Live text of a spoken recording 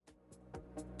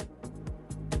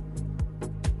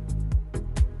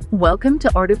Welcome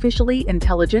to Artificially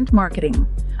Intelligent Marketing,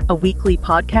 a weekly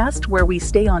podcast where we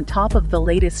stay on top of the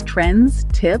latest trends,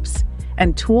 tips,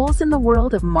 and tools in the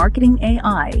world of marketing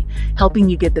AI, helping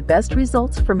you get the best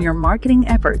results from your marketing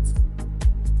efforts.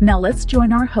 Now let's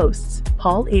join our hosts,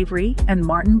 Paul Avery and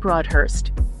Martin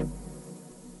Broadhurst.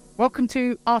 Welcome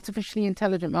to Artificially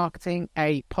Intelligent Marketing,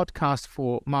 a podcast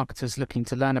for marketers looking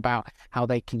to learn about how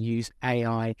they can use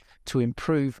AI to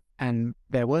improve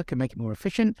their work and make it more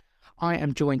efficient. I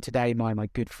am joined today by my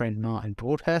good friend Martin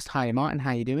Broadhurst. Hi Martin,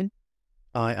 how are you doing?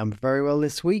 I am very well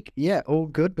this week. Yeah, all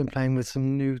good. Been playing with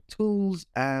some new tools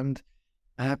and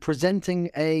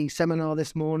presenting a seminar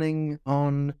this morning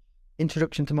on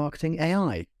Introduction to Marketing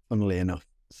AI, funnily enough.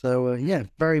 So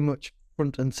very much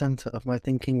front and center of my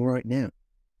thinking right now.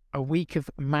 A week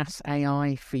of mass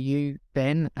AI for you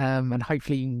then, and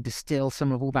hopefully you can distill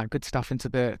some of all that good stuff into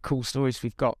the cool stories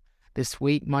we've got this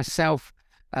week. Myself,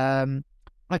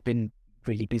 I've been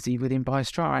really busy within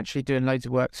Biostra, actually doing loads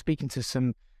of work, speaking to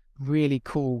some really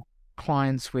cool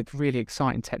clients with really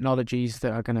exciting technologies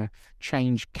that are going to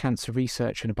change cancer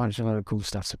research and a bunch of other cool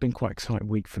stuff. So it's been quite an exciting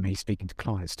week for me speaking to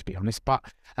clients, to be honest. But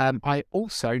I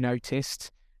also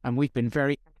noticed, and we've been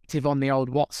very active on the old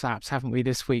WhatsApps, haven't we,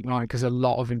 this week, Mike? Because a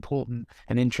lot of important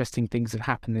and interesting things have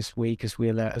happened this week, as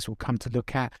we'll come to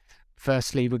look at.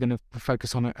 Firstly, we're going to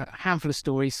focus on a handful of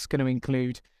stories. It's going to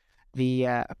include the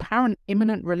apparent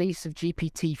imminent release of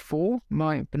GPT-4.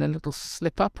 Might have been a little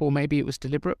slip up, or maybe it was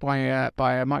deliberate by a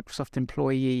Microsoft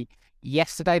employee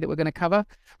yesterday that we're going to cover.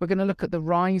 We're going to look at the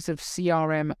rise of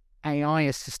CRM AI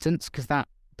assistants, because that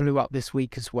blew up this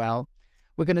week as well.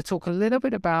 We're going to talk a little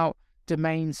bit about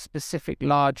domain-specific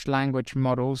large language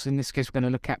models. In this case, we're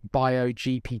going to look at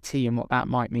BioGPT and what that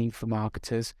might mean for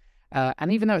marketers.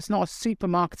 And even though it's not a super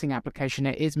marketing application,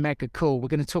 it is mega cool. We're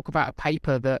going to talk about a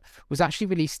paper that was actually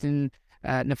released in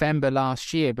November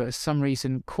last year, but for some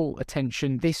reason caught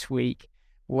attention this week,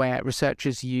 where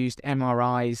researchers used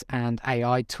MRIs and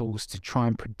AI tools to try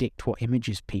and predict what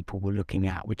images people were looking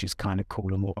at, which is kind of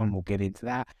cool, and we'll get into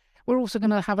that. We're also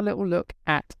going to have a little look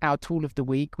at our tool of the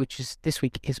week, which is this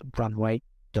week is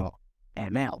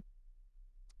Runway.ml.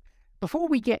 Before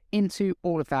we get into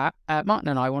all of that, Martin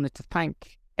and I wanted to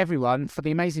thank everyone for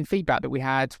the amazing feedback that we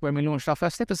had when we launched our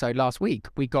first episode last week.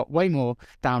 We got way more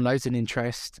downloads and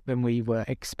interest than we were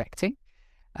expecting.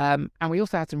 And we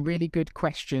also had some really good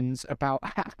questions about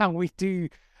how we do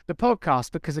the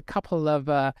podcast, because a couple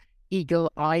of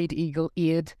eagle-eyed,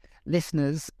 eagle-eared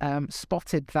listeners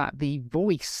spotted that the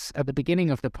voice at the beginning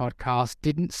of the podcast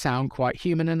didn't sound quite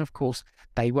human. And of course,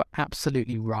 they were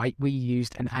absolutely right. We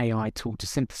used an AI tool to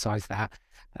synthesize that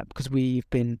because we've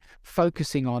been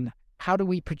focusing on how do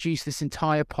we produce this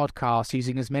entire podcast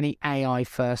using as many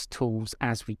AI-first tools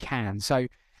as we can. So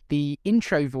the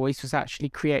intro voice was actually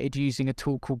created using a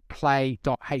tool called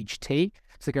play.ht.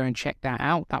 So go and check that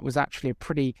out. That was actually a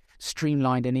pretty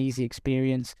streamlined and easy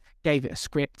experience. Gave it a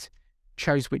script,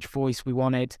 chose which voice we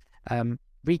wanted,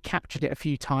 recaptured it a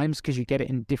few times because you get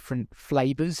it in different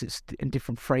flavors. It's in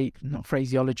different, not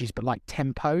phraseologies, but like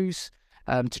tempos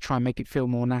to try and make it feel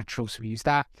more natural. So we use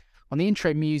that. On the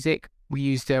intro music, we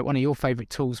used one of your favorite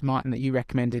tools, Martin, that you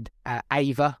recommended,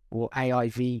 Ava or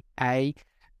AIVA.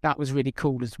 That was really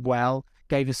cool as well.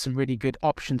 Gave us some really good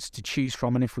options to choose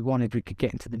from. And if we wanted, we could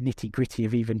get into the nitty gritty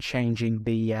of even changing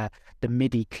the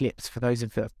MIDI clips. For those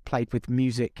of you that have played with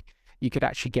music, you could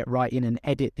actually get right in and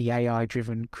edit the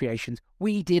AI-driven creations.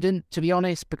 We didn't, to be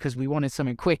honest, because we wanted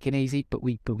something quick and easy, but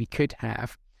we could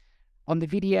have. On the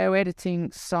video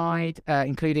editing side,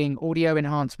 including audio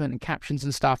enhancement and captions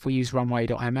and stuff, we use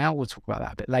Runway.ml. We'll talk about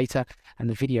that a bit later. And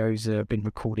the videos have been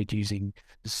recorded using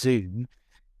Zoom.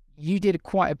 You did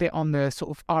quite a bit on the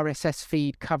sort of RSS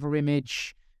feed, cover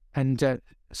image, and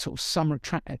sort of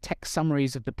text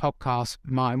summaries of the podcast.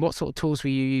 Martin, what sort of tools were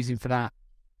you using for that?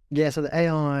 Yeah, so the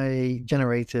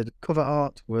AI-generated cover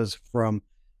art was from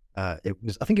I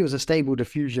think it was a Stable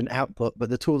Diffusion output, but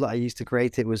the tool that I used to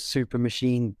create it was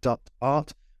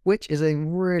supermachine.art, which is a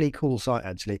really cool site,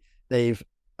 actually. They've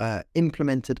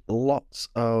implemented lots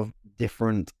of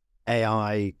different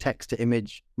AI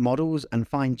text-to-image models and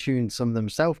fine-tuned some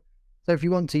themselves. So if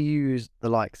you want to use the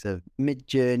likes of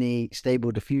Midjourney,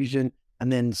 Stable Diffusion,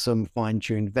 and then some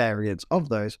fine-tuned variants of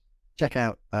those, check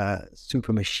out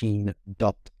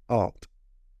supermachine.art.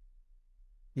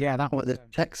 Yeah, that was the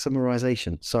text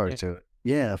summarization. Sorry to it.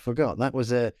 Yeah, I forgot. That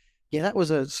was a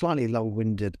slightly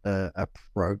long-winded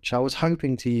approach. I was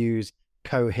hoping to use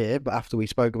Cohere, but after we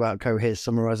spoke about Cohere's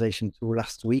summarization tool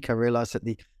last week, I realized that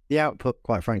the output,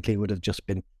 quite frankly, would have just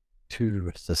been too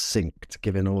succinct,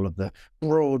 given all of the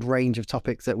broad range of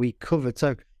topics that we covered.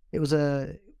 So it was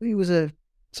a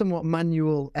somewhat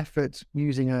manual effort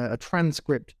using a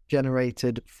transcript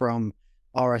generated from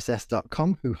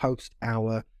RSS.com, who host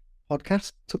our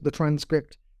podcast, took the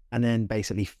transcript and then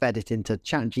basically fed it into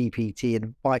ChatGPT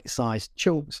in bite-sized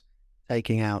chunks,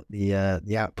 taking out the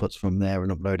outputs from there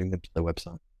and uploading them to the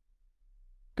website.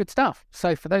 Good stuff.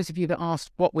 So for those of you that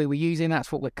asked what we were using,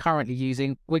 that's what we're currently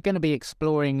using. We're going to be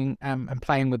exploring and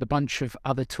playing with a bunch of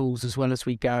other tools as well as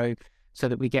we go, so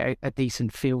that we get a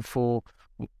decent feel for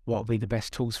what will be the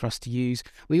best tools for us to use.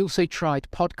 We also tried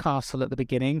Podcastle at the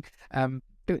beginning.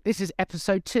 This is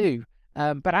episode 2,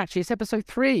 but actually it's episode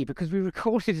 3 because we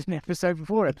recorded an episode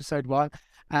before episode 1.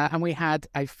 And we had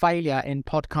a failure in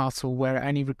Podcastle where it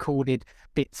only recorded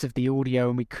bits of the audio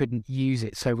and we couldn't use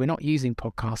it. So we're not using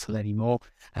Podcastle anymore.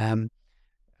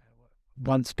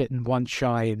 Once bitten, once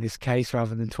shy in this case,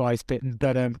 rather than twice bitten,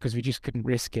 but because we just couldn't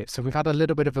risk it. So we've had a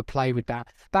little bit of a play with that.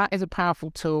 That is a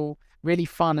powerful tool, really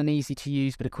fun and easy to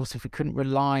use. But of course, if we couldn't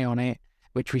rely on it,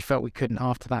 which we felt we couldn't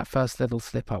after that first little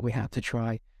slip up, we had to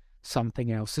try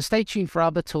something else. So stay tuned for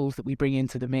other tools that we bring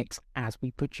into the mix as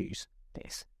we produce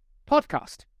this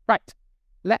podcast. Right,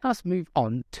 let us move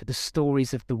on to the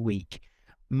stories of the week.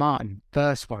 Martin,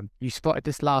 first one. You spotted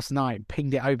this last night,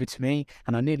 pinged it over to me,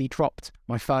 and I nearly dropped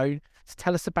my phone. So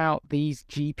tell us about these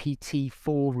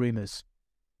GPT-4 rumours.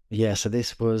 Yeah, so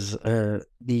this was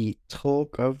the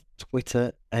talk of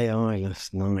Twitter AI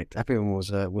last night. Everyone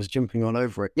was jumping all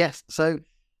over it. Yes, so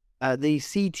the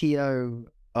CTO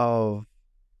of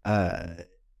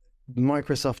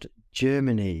Microsoft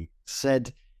Germany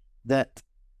said that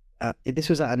this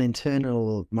was at an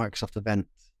internal Microsoft event,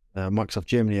 Microsoft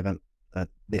Germany event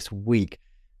this week,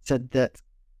 said that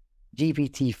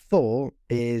GPT-4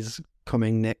 is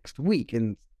coming next week.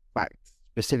 In fact,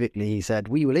 specifically, he said,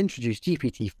 we will introduce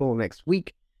GPT-4 next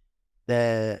week.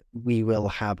 There we will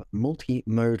have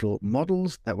multimodal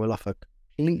models that will offer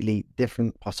completely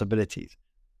different possibilities.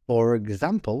 For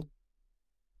example,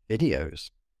 videos.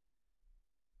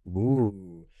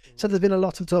 Ooh. So there's been a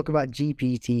lot of talk about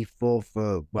GPT-4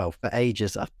 for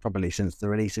ages, probably since the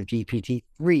release of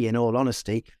GPT-3, in all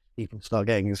honesty. People start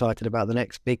getting excited about the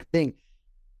next big thing.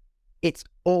 It's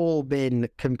all been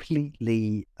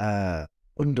completely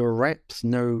under wraps.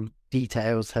 No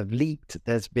details have leaked.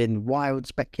 There's been wild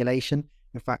speculation.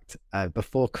 In fact,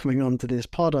 before coming on to this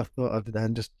pod, I thought I'd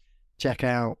then just check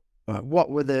out what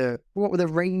were the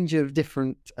range of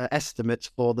different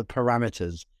estimates for the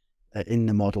parameters in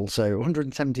the model. So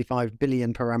 175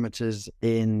 billion parameters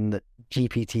in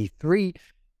GPT-3.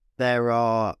 There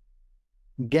are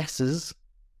guesses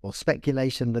or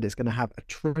speculation that it's going to have 1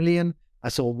 trillion. I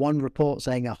saw one report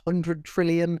saying 100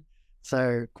 trillion.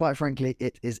 So quite frankly,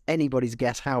 it is anybody's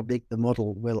guess how big the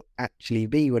model will actually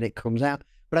be when it comes out.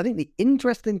 But I think the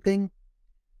interesting thing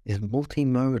is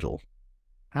multimodal.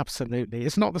 Absolutely.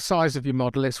 It's not the size of your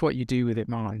model, it's what you do with it,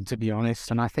 Martin, to be honest.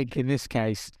 And I think in this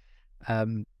case,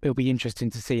 it'll be interesting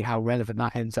to see how relevant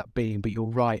that ends up being. But you're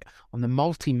right. On the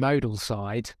multimodal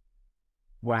side,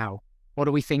 wow. What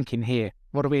are we thinking here?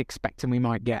 What are we expecting we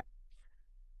might get?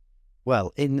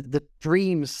 Well, in the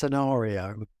dream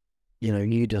scenario,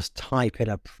 you just type in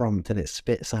a prompt and it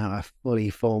spits out a fully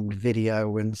formed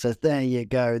video and says, there you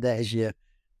go, there's your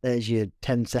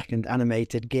 10-second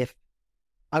animated GIF.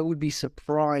 I would be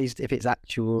surprised if it's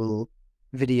actual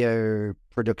video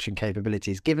production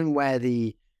capabilities, given where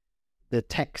the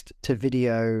text to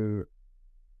video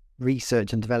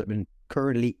research and development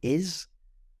currently is.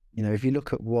 If you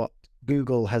look at what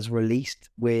Google has released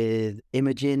with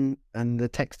imaging and the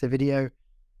text to video,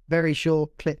 very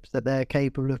short clips that they're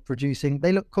capable of producing.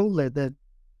 They look cool. They're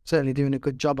certainly doing a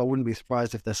good job. I wouldn't be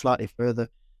surprised if they're slightly further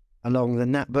along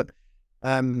than that. But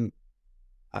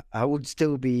I would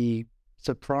still be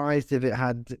surprised if it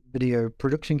had video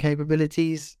production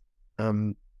capabilities.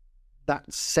 That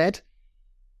said,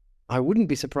 I wouldn't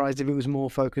be surprised if it was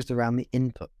more focused around the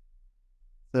input.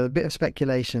 So a bit of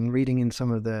speculation, reading in some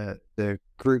of the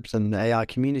groups and the AI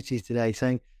communities today,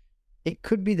 saying it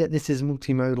could be that this is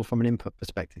multimodal from an input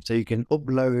perspective. So you can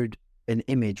upload an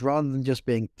image rather than just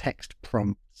being text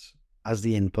prompts as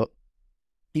the input.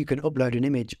 You can upload an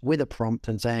image with a prompt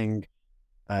and saying,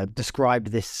 describe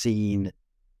this scene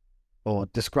or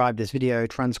describe this video,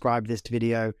 transcribe this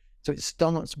video. So it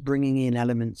starts bringing in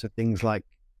elements of things like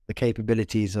the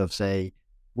capabilities of, say,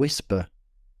 Whisper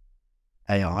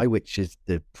AI, which is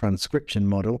the transcription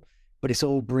model, but it's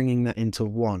all bringing that into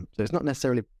one. So it's not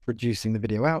necessarily producing the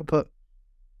video output,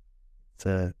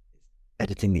 it's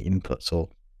editing the inputs or...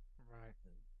 Right.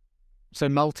 So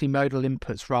multimodal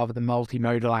inputs rather than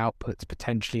multimodal outputs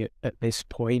potentially at this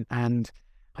point, and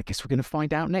I guess we're going to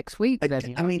find out next week.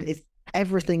 I mean,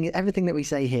 everything that we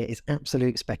say here is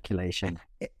absolute speculation.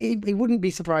 It wouldn't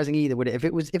be surprising either, would it? If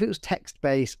it was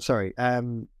image-based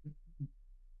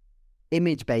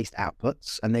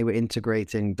outputs, and they were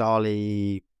integrating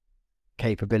DALL-E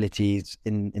capabilities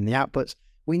in the outputs.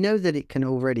 We know that it can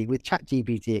already, with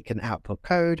ChatGPT, it can output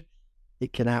code,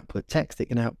 it can output text, it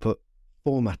can output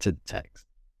formatted text.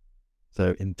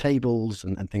 So in tables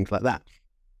and things like that.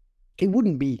 It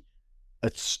wouldn't be a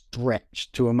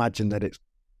stretch to imagine that it's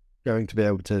going to be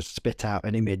able to spit out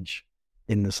an image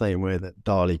in the same way that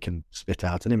DALL-E can spit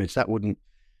out an image. That wouldn't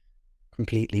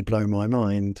completely blow my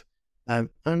mind.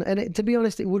 To be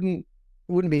honest, it wouldn't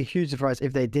be a huge surprise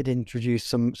if they did introduce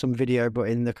some video, but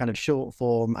in the kind of short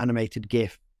form animated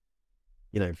GIF,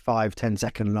 5-10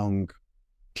 second long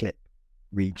clip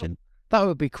region. That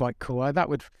would be quite cool. That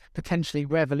would potentially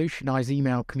revolutionize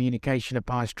email communication at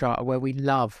PyStrata, where we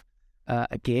love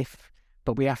a GIF,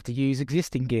 but we have to use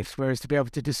existing GIFs. Whereas to be able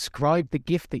to describe the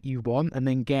GIF that you want and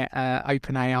then get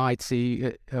OpenAI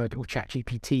to or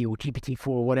ChatGPT or GPT-4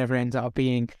 or whatever ends up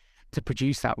being to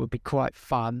produce that would be quite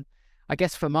fun. I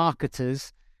guess for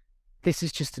marketers, this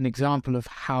is just an example of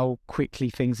how quickly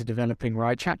things are developing,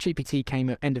 right? ChatGPT came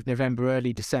at end of November,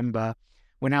 early December.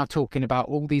 We're now talking about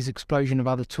all these explosion of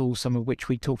other tools, some of which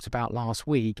we talked about last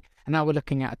week. And now we're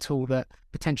looking at a tool that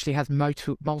potentially has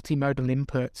multimodal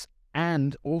inputs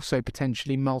and also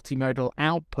potentially multimodal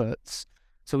outputs.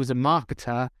 So as a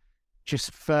marketer,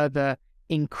 just further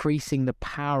increasing the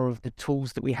power of the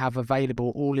tools that we have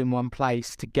available all in one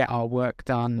place to get our work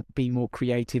done, be more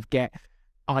creative, get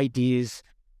ideas,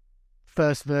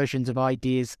 first versions of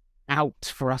ideas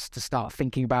out for us to start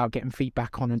thinking about, getting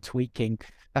feedback on and tweaking.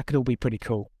 That could all be pretty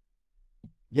cool.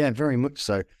 Yeah, very much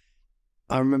so.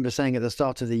 I remember saying at the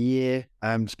start of the year,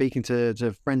 speaking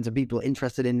to friends and people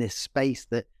interested in this space,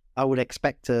 that I would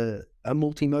expect a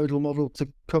multimodal model to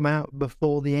come out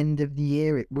before the end of the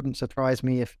year. It wouldn't surprise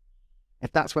me if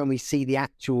that's when we see the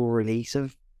actual release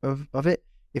of it.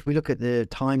 If we look at the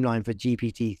timeline for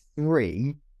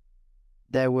GPT-3,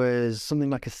 there was something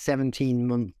like a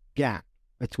 17-month gap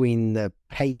between the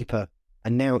paper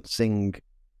announcing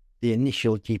the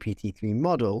initial GPT-3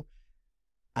 model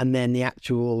and then the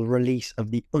actual release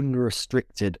of the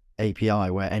unrestricted API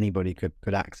where anybody could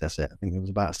access it. I think there was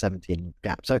about a 17-month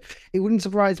gap. So it wouldn't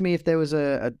surprise me if there was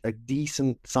a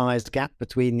decent-sized gap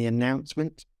between the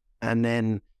announcement and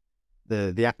then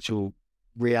the actual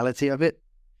reality of it.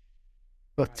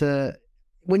 But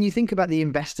when you think about the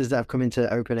investors that have come into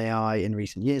OpenAI in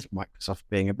recent years, Microsoft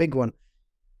being a big one,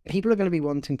 people are going to be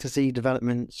wanting to see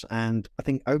developments. And I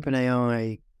think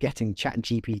OpenAI getting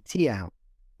ChatGPT out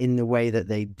in the way that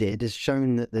they did has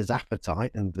shown that there's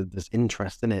appetite and that there's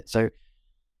interest in it. So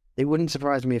it wouldn't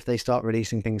surprise me if they start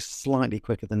releasing things slightly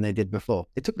quicker than they did before.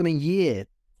 It took them a year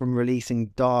from releasing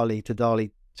DALL-E to DALL-E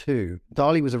 2.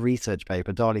 DALL-E was a research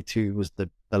paper. DALL-E 2 was the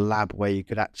lab where you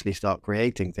could actually start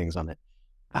creating things on it.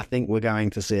 I think we're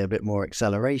going to see a bit more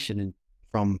acceleration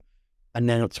from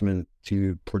announcement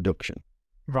to production.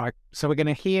 Right. So we're going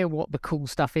to hear what the cool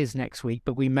stuff is next week,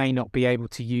 but we may not be able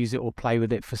to use it or play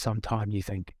with it for some time, you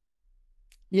think?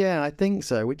 Yeah, I think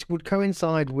so, which would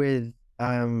coincide with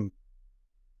an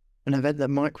event that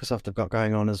Microsoft have got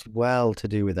going on as well to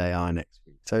do with AI next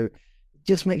week. So it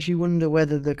just makes you wonder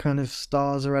whether the kind of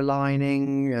stars are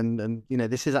aligning and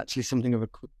this is actually something of a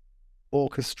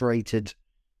orchestrated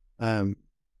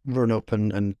run up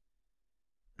and kind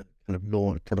of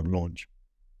product launch.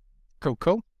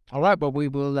 Cool. All right, well, we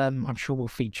will, I'm sure we'll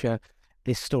feature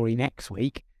this story next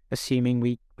week, assuming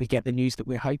we get the news that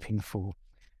we're hoping for.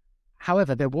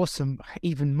 However, there was some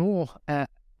even more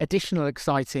additional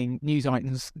exciting news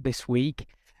items this week.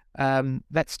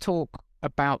 Let's talk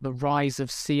about the rise of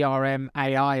CRM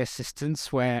AI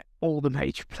assistants, where all the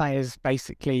major players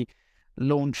basically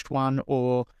launched one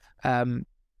or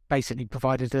basically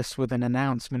provided us with an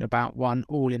announcement about one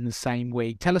all in the same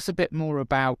week. Tell us a bit more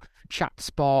about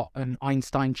ChatSpot and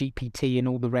Einstein GPT and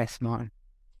all the rest, Martin.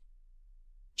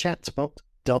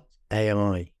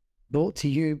 ChatSpot.ai, brought to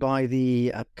you by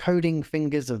the coding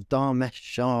fingers of Dharmesh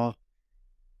Shah,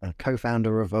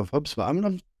 co-founder of HubSpot. I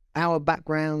mean, our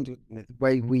background, the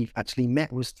way we've actually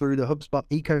met was through the HubSpot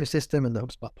ecosystem and the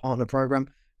HubSpot partner program.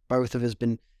 Both of us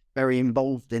been very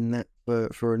involved in that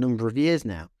for a number of years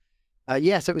now.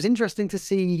 So it was interesting to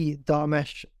see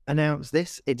Dharmesh announce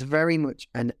this. It's very much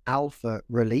an alpha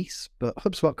release, but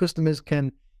HubSpot customers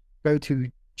can go to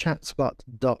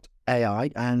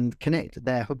chatspot.ai and connect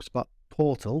their HubSpot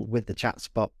portal with the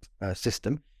ChatSpot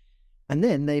system. And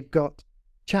then they've got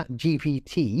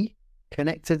ChatGPT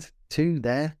connected to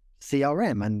their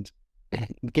CRM. And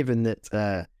given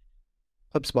that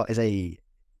HubSpot is a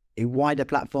a wider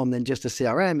platform than just a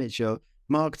CRM. It's your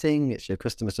marketing, it's your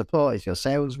customer support, it's your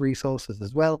sales resources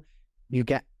as well. You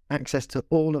get access to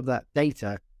all of that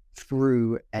data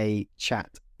through a chat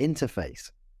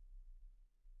interface.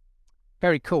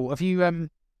 Very cool. Have you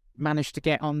managed to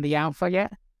get on the alpha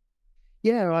yet?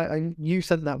 Yeah, you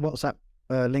sent that WhatsApp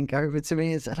link over to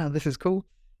me and said, oh, this is cool.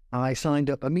 I signed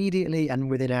up immediately, and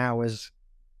within hours,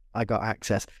 I got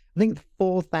access. I think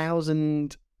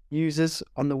 4,000 users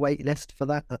on the wait list for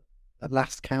that. At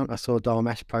last count, I saw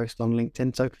Dharmesh post on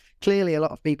LinkedIn. So clearly a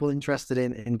lot of people interested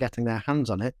in getting their hands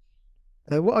on it.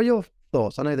 What are your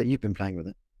thoughts? I know that you've been playing with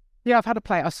it. Yeah, I've had a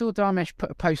play. I saw Dharmesh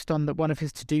put a post on that one of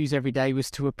his to-dos every day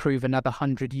was to approve another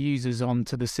 100 users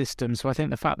onto the system. So I think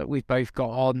the fact that we've both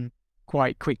got on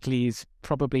quite quickly is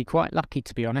probably quite lucky,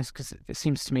 to be honest, because it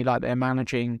seems to me like they're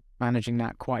managing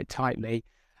that quite tightly.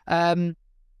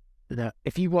 Look,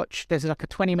 if you watch, there's like a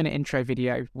 20-minute intro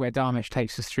video where Dharmesh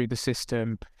takes us through the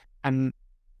system, and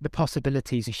the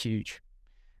possibilities are huge.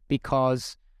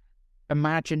 Because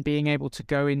imagine being able to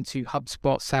go into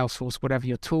HubSpot, Salesforce, whatever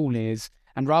your tool is,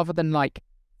 and rather than like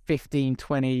 15,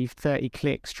 20, 30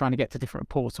 clicks trying to get to different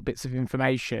reports or bits of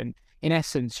information, in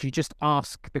essence, you just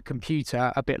ask the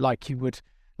computer a bit like you would,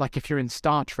 like if you're in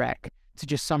Star Trek, to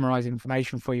just summarize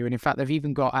information for you. And in fact, they've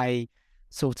even got a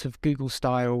sort of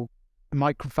Google-style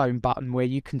microphone button where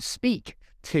you can speak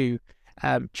to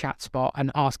ChatSpot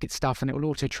and ask it stuff, and it will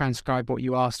auto-transcribe what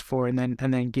you asked for and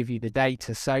then give you the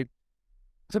data. So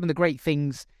some of the great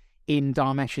things in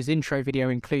Dharmesh's intro video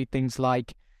include things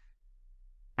like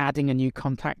adding a new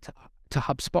contact to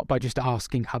HubSpot by just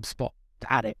asking HubSpot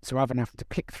to add it. So rather than having to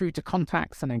click through to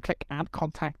contacts and then click add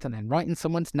contact and then write in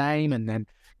someone's name and then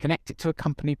connect it to a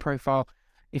company profile,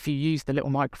 if you use the little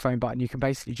microphone button, you can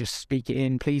basically just speak it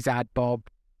in, please add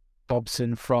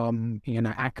Bobson from,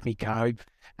 Acme Co,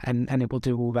 and it will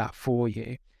do all that for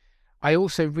you. I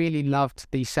also really loved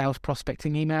the sales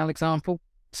prospecting email example.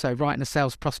 So writing a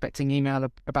sales prospecting email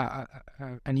about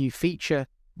a new feature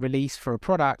release for a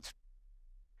product,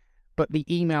 but the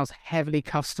email's heavily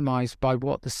customized by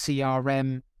what the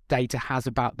CRM data has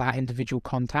about that individual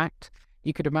contact.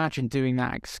 You could imagine doing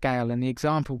that at scale, and the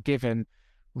example given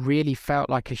really felt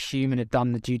like a human had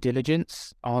done the due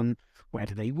diligence on where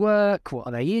do they work, what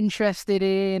are they interested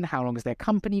in, how long has their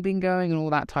company been going, and all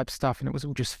that type of stuff, and it was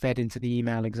all just fed into the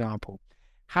email example.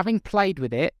 Having played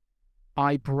with it,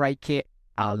 I break it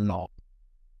a lot.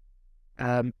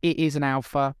 It is an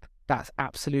alpha. That's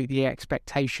absolutely the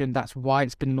expectation. That's why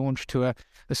it's been launched to a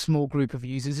small group of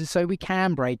users, is so we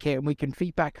can break it and we can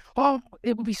feedback, oh,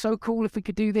 it would be so cool if we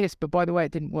could do this, but by the way,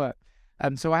 it didn't work.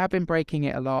 So I have been breaking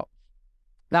it a lot.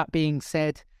 That being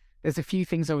said, there's a few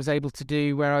things I was able to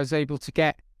do where I was able to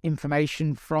get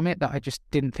information from it that I just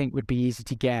didn't think would be easy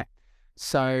to get.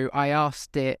 So I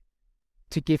asked it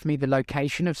to give me the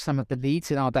location of some of the leads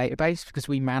in our database, because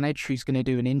we manage who's going to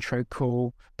do an intro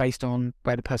call based on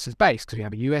where the person's based, because we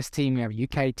have a US team, we have a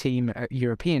UK team, a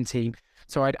European team.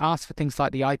 So I'd ask for things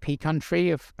like the IP country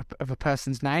of a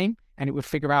person's name, and it would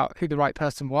figure out who the right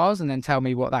person was and then tell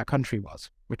me what that country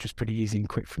was, which was pretty easy and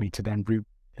quick for me to then route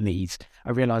leads.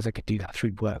 I realized I could do that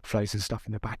through workflows and stuff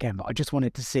in the back end, but I just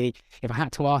wanted to see if I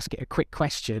had to ask it a quick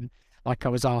question, like I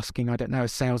was asking, I don't know, a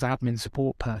sales admin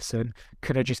support person,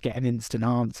 could I just get an instant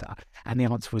answer? And the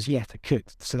answer was yes, I could.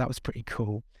 So that was pretty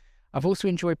cool. I've also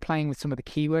enjoyed playing with some of the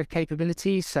keyword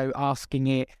capabilities. So asking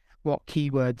it what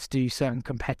keywords do certain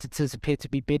competitors appear to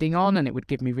be bidding on, and it would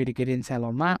give me really good intel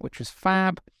on that, which was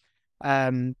fab.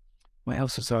 What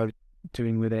else was I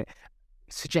doing with it?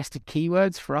 Suggested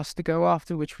keywords for us to go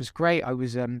after, which was great. I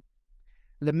was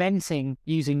lamenting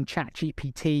using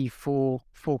ChatGPT for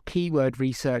keyword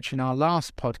research in our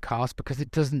last podcast because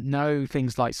it doesn't know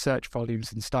things like search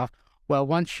volumes and stuff. Well,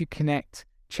 once you connect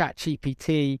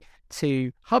ChatGPT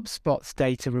to HubSpot's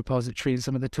data repository and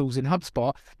some of the tools in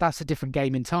HubSpot, that's a different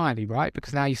game entirely, right?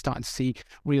 Because now you're starting to see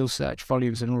real search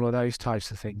volumes and all of those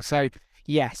types of things. So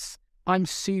yes, I'm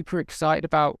super excited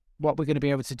about what we're going to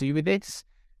be able to do with this.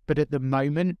 But at the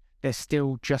moment, they're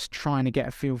still just trying to get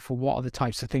a feel for what are the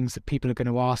types of things that people are going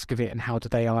to ask of it and how do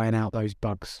they iron out those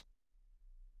bugs.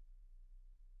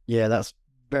 Yeah, that's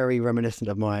very reminiscent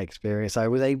of my experience. I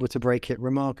was able to break it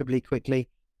remarkably quickly,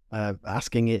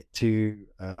 asking it to,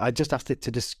 I just asked it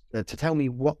to tell me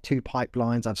what two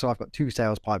pipelines, so I've got two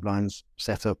sales pipelines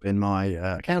set up in my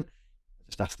account. I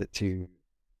just asked it to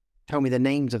tell me the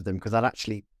names of them because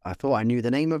I thought I knew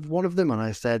the name of one of them, and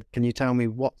I said, can you tell me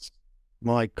what's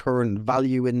my current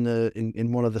value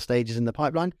in one of the stages in the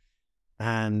pipeline?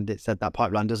 And it said that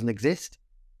pipeline doesn't exist.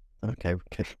 Okay.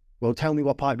 Well, tell me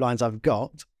what pipelines I've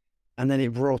got. And then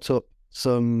it brought up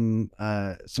some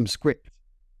script.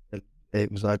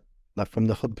 It was like, like from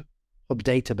the hub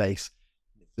database,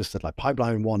 it's just said like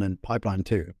pipeline 1 and pipeline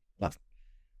 2. That's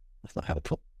not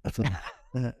helpful. That's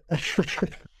not,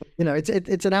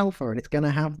 it's an alpha and it's going to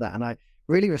have that. And I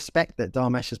really respect that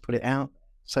Dharmesh has put it out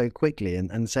so quickly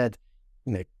and said,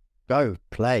 go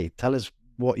play, tell us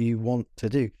what you want to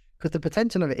do, because the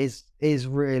potential of it is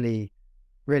really,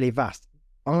 really vast.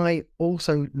 I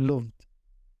also loved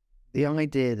the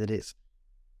idea that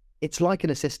it's like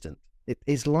an assistant. It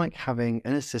is like having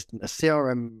an assistant, a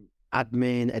CRM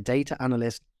admin, a data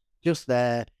analyst, just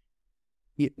there.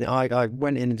 I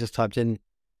went in and just typed in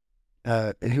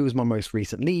who was my most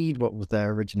recent lead, what was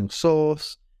their original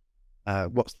source,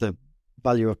 what's the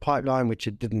value of pipeline, which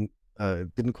it didn't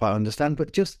quite understand,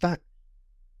 but just that,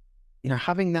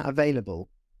 having that available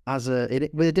with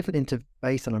a different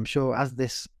interface. And I'm sure as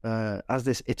this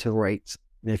iterates,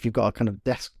 if you've got a kind of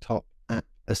desktop app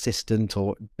assistant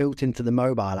or built into the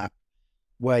mobile app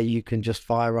where you can just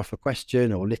fire off a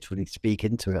question or literally speak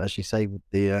into it, as you say, with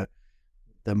the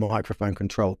microphone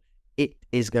control, it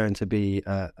is going to be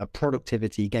a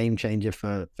productivity game changer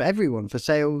for everyone, for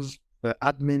sales, for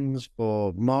admins,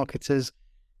 for marketers.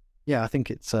 Yeah, I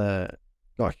think it's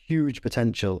got huge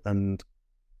potential, and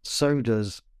so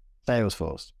does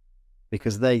Salesforce,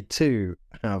 because they too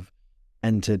have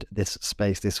entered this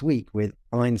space this week with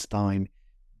Einstein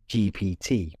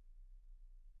GPT.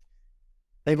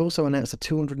 They've also announced a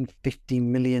 $250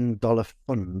 million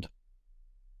fund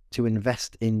to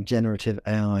invest in generative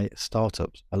AI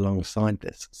startups alongside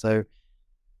this. So,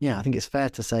 yeah, I think it's fair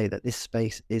to say that this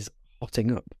space is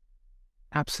hotting up.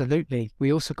 Absolutely.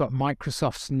 We also got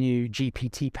Microsoft's new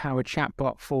GPT-powered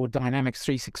chatbot for Dynamics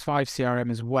 365 CRM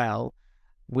as well,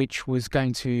 which was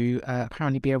going to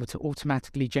apparently be able to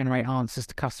automatically generate answers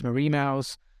to customer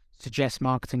emails, suggest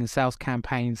marketing and sales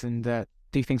campaigns, and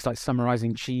do things like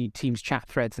summarizing Teams chat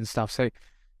threads and stuff.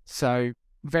 So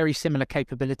very similar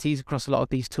capabilities across a lot of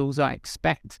these tools, I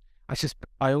expect.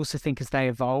 I also think as they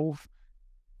evolve,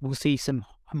 we'll see some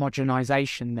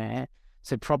homogenization there.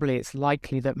 So probably it's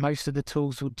likely that most of the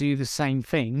tools will do the same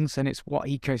things, and it's what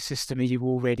ecosystem are you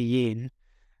already in.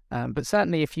 But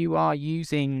certainly if you are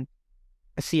using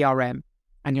a CRM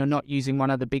and you're not using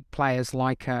one of the big players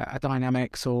like a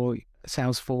Dynamics or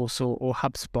Salesforce or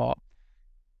HubSpot,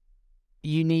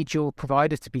 you need your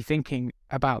provider to be thinking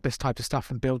about this type of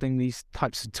stuff and building these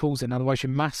types of tools in. Otherwise,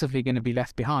 you're massively going to be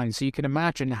left behind. So you can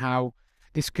imagine how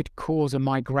this could cause a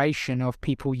migration of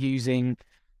people using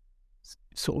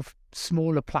sort of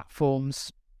smaller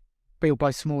platforms built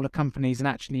by smaller companies. And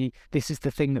actually, this is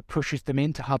the thing that pushes them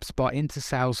into HubSpot, into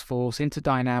Salesforce, into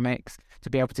Dynamics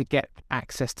to be able to get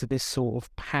access to this sort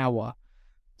of power.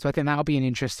 So I think that'll be an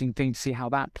interesting thing to see how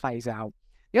that plays out.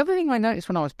 The other thing I noticed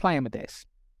when I was playing with this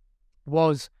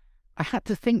was I had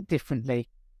to think differently.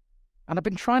 And I've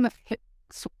been trying to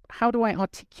how do I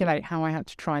articulate how I had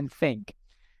to try and think?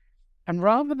 And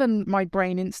rather than my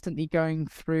brain instantly going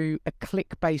through a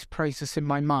click-based process in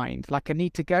my mind, like I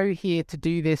need to go here to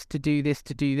do this, to do this,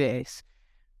 to do this,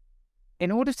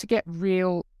 in order to get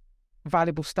real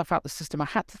valuable stuff out the system, I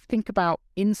had to think about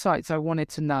insights I wanted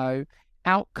to know,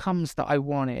 outcomes that I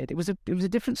wanted. It was a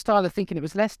different style of thinking. It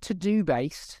was less to-do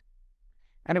based,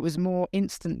 and it was more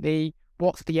instantly,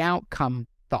 what's the outcome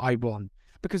that I want?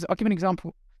 Because I'll give an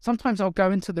example. Sometimes I'll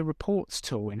go into the reports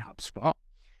tool in HubSpot,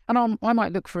 and I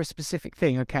might look for a specific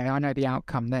thing. Okay, I know the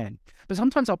outcome then. But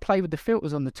sometimes I'll play with the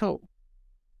filters on the tool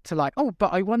to like,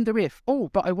 but I wonder if.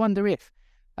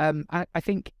 I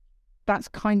think that's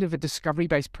kind of a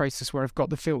discovery-based process where I've got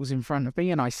the filters in front of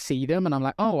me and I see them and I'm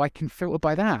like, I can filter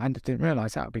by that. And I didn't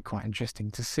realize that would be quite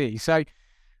interesting to see. So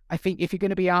I think if you're going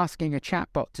to be asking a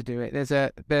chatbot to do it,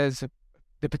 there's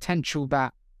the potential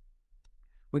that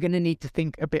we're going to need to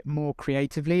think a bit more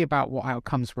creatively about what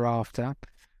outcomes we're after.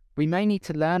 We may need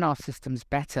to learn our systems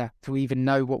better to even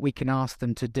know what we can ask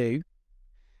them to do.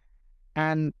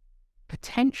 And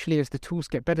potentially as the tools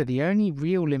get better, the only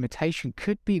real limitation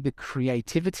could be the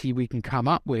creativity we can come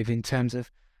up with in terms of,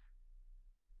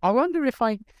 I wonder if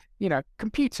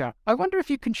computer, I wonder if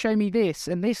you can show me this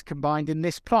and this combined in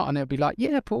this plot. And it'll be like,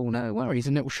 yeah, Paul, no worries.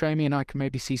 And it will show me and I can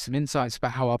maybe see some insights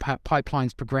about how our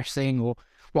pipeline's progressing or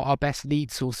what our best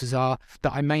lead sources are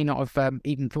that I may not have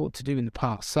even thought to do in the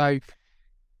past. So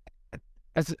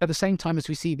at the same time as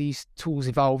we see these tools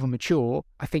evolve and mature,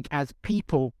 I think as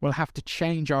people we'll have to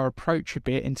change our approach a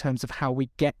bit in terms of how we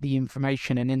get the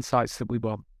information and insights that we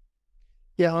want.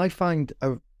 Yeah, I find,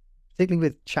 particularly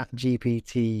with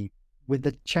ChatGPT, with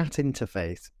the chat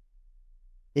interface,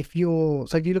 if you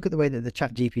look at the way that the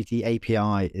ChatGPT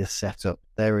API is set up,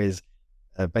 there is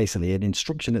basically an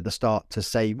instruction at the start to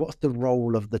say, what's the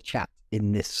role of the chat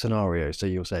in this scenario? So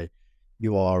you'll say,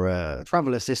 you are a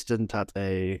travel assistant at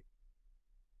a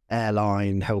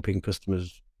airline helping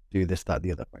customers do this, that,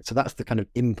 the other, right? So that's the kind of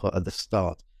input at the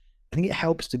start. I think it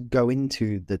helps to go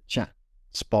into the chat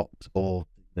spot or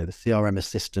the CRM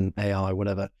assistant, AI,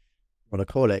 whatever you want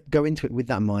to call it, go into it with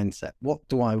that mindset. What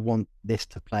do I want this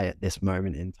to play at this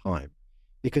moment in time?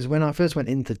 Because when I first went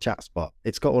into ChatSpot,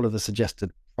 it's got all of the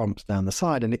suggested prompts down the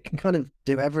side and it can kind of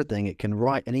do everything. It can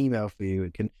write an email for you.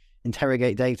 It can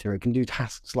interrogate data. It can do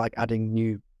tasks like adding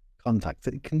new contacts.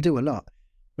 It can do a lot.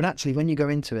 But actually, when you go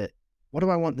into it, what do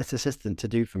I want this assistant to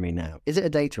do for me now? Is it a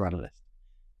data analyst?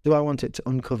 Do I want it to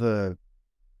uncover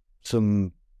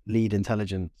some lead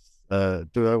intelligence? Do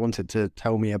I want it to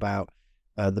tell me about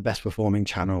the best performing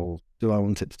channel? Do I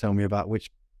want it to tell me about which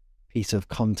piece of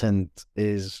content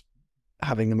is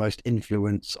having the most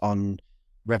influence on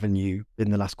revenue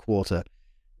in the last quarter?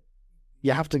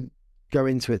 You have to go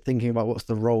into it thinking about what's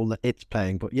the role that it's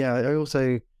playing. But yeah, I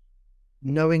also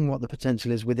knowing what the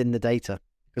potential is within the data,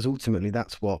 because ultimately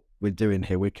that's what we're doing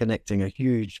here. We're connecting a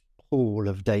huge pool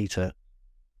of data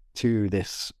to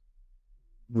this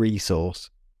resource.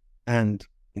 And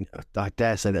I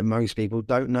dare say that most people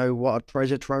don't know what a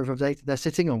treasure trove of data they're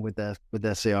sitting on with their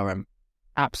CRM.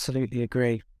 Absolutely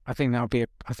agree. I think that'll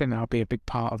be a big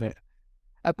part of it.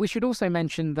 We should also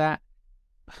mention that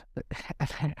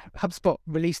HubSpot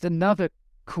released another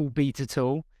cool beta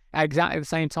tool at exactly the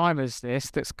same time as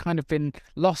this that's kind of been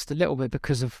lost a little bit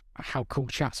because of how cool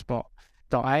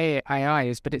chatspot.ai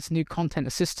is, but it's a new content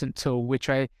assistant tool, which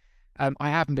I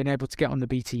haven't been able to get on the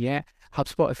beta yet.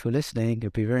 HubSpot, if you're listening,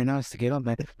 it'd be very nice to get on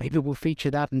there. Maybe we'll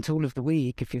feature that in Tool of the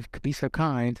Week if you could be so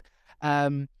kind.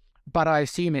 But I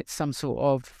assume it's some sort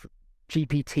of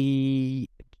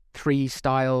GPT-3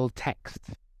 style text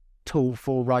tool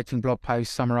for writing blog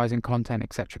posts, summarizing content,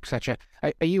 etc., etc.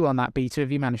 Are you on that beta?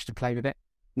 Have you managed to play with it?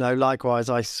 No, likewise.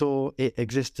 I saw it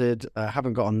existed.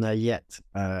 Haven't got on there yet.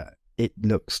 It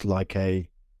looks like a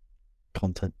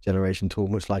content generation tool,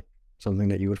 much like something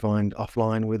that you would find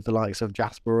offline with the likes of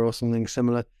Jasper or something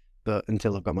similar. But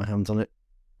until I've got my hands on it,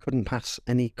 couldn't pass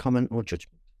any comment or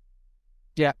judgment.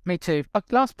 Yeah, me too.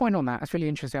 Last point on that. That's really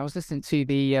interesting. I was listening to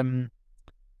the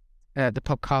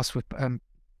podcast with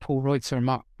Paul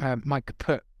Reutzer and Mike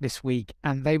Kaput this week,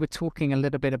 and they were talking a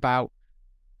little bit about,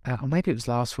 or maybe it was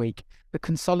last week, the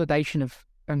consolidation of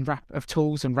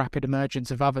tools and rapid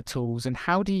emergence of other tools, and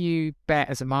how do you bet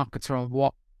as a marketer on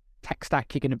what tech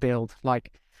stack you're going to build?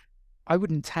 Like, I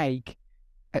wouldn't take,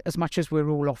 as much as we're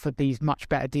all offered these much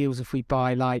better deals if we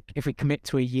commit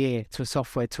to a year to a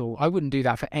software tool, I wouldn't do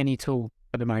that for any tool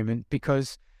at the moment,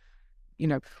 because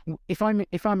if I'm a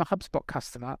HubSpot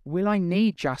customer, will I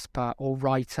need Jasper or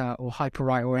Writer or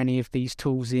Hyperwrite or any of these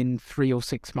tools in 3 or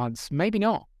 6 months? Maybe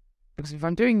not, because if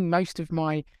I'm doing most of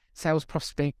my sales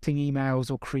prospecting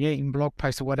emails or creating blog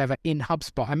posts or whatever in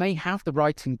HubSpot, I may have the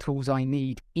writing tools I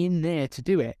need in there to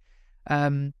do it.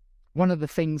 One of the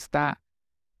things that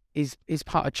is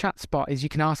part of ChatSpot is you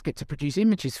can ask it to produce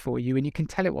images for you, and you can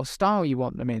tell it what style you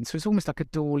want them in. So it's almost like a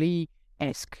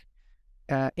DALL-E-esque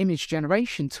image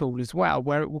generation tool as well,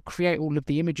 where it will create all of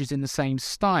the images in the same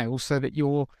style so that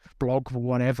your blog or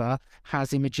whatever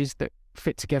has images that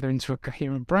fit together into a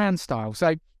coherent brand style.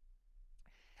 So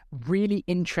really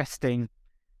interesting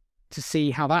to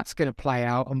see how that's going to play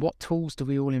out, and what tools do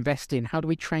we all invest in? How do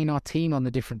we train our team on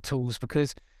the different tools?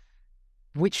 Because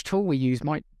which tool we use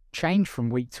might change from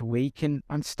week to week, and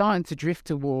I'm starting to drift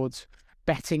towards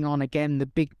betting on, again, the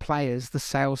big players, the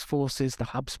Salesforces, the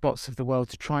HubSpots of the world,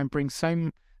 to try and bring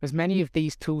as many of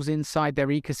these tools inside their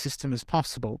ecosystem as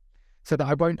possible, so that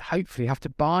I won't hopefully have to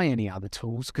buy any other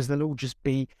tools, because they'll all just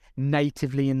be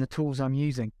natively in the tools I'm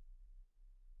using.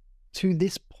 To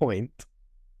this point,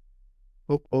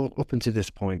 up until this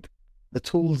point, the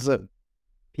tools that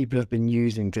people have been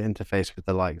using to interface with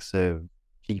the likes of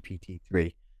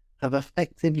GPT-3 have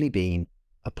effectively been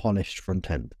a polished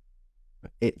front end.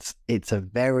 It's a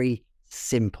very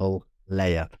simple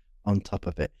layer on top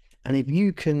of it. And if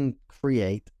you can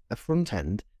create a front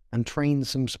end and train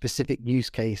some specific use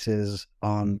cases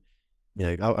on,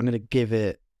 I'm going to give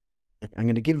the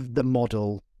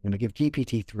model, I'm going to give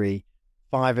GPT-3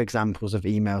 5 examples of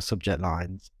email subject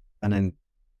lines, and then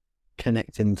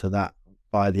connect into that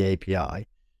via the API,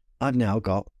 I've now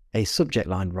got a subject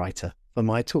line writer for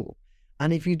my tool.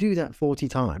 And if you do that 40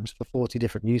 times for 40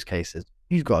 different use cases,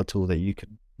 you've got a tool that you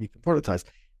can productize.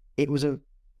 It was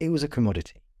a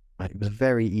commodity, right? It was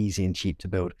very easy and cheap to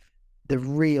build. The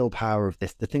real power of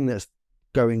this, the thing that's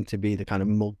going to be the kind of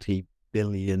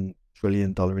multi-billion,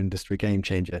 trillion-dollar industry game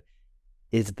changer,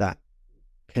 is that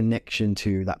connection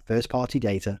to that first-party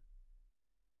data,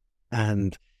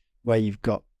 and where you've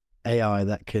got AI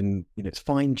that can, it's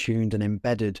fine-tuned and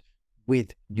embedded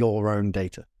with your own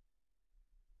data.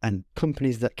 And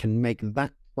companies that can make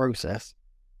that process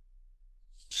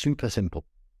super simple.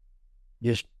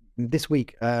 Just this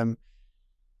week,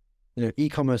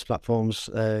 e-commerce platforms,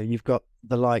 you've got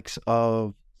the likes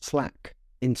of Slack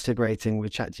integrating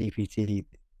with ChatGPT.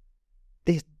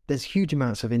 There's huge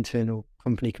amounts of internal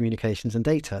company communications and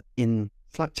data in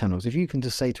Slack channels. If you can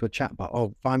just say to a chatbot,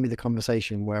 "Oh, find me the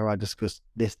conversation where I discuss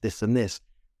this, this, and this,"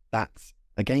 that's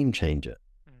a game changer.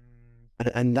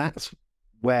 And that's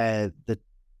where the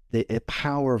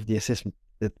power of the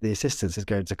assistance is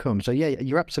going to come. So yeah,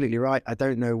 you're absolutely right. I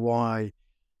don't know why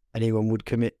anyone would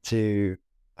commit to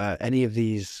any of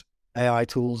these AI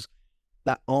tools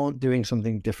that aren't doing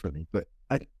something differently. But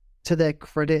to their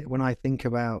credit, when I think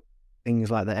about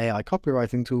things like the AI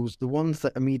copywriting tools, the ones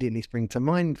that immediately spring to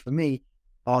mind for me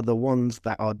are the ones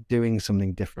that are doing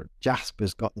something different.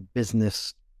 Jasper's got the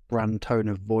business brand tone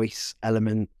of voice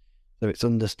element, so it's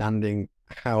understanding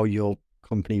how your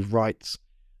company writes.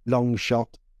 Longshot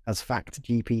has Fact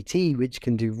GPT, which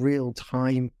can do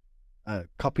real-time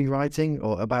copywriting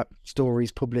or about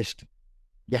stories published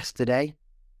yesterday.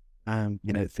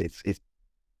 It's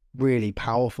really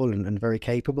powerful and very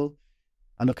capable.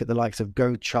 I look at the likes of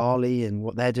Go Charlie and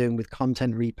what they're doing with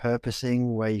content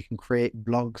repurposing, where you can create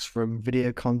blogs from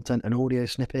video content and audio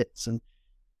snippets, and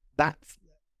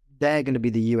they're going to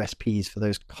be the USPs for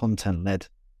those content-led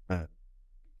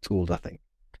tools, I think.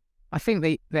 I think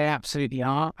they absolutely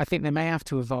are. I think they may have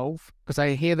to evolve, because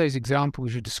I hear those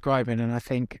examples you're describing and I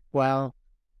think, well,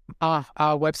 our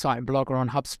website and blog are on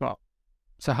HubSpot.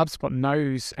 So HubSpot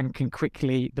knows and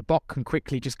the bot can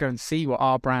quickly just go and see what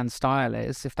our brand style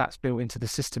is. If that's built into the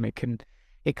system, it can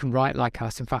write like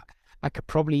us. In fact, I could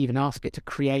probably even ask it to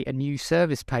create a new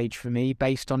service page for me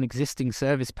based on existing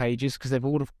service pages, because they've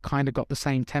all kind of got the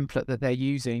same template that they're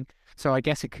using. So I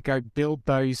guess it could go build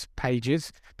those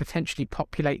pages, potentially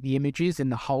populate the images in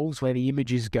the holes where the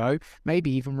images go, maybe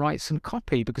even write some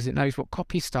copy because it knows what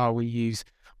copy style we use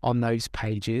on those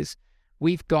pages.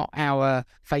 We've got our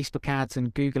Facebook ads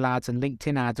and Google ads and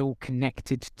LinkedIn ads all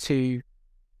connected to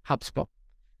HubSpot.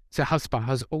 So HubSpot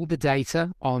has all the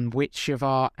data on which of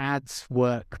our ads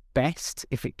work best.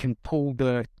 If it can pull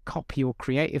the copy or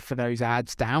creative for those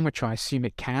ads down, which I assume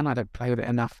it can, I don't play with it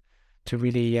enough to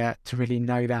really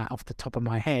know that off the top of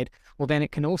my head. Well, then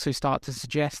it can also start to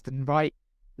suggest and write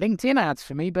LinkedIn ads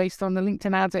for me based on the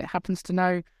LinkedIn ads it happens to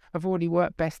know have already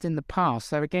worked best in the past.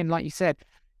 So again, like you said,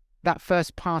 that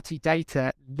first party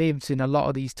data lives in a lot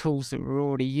of these tools that we're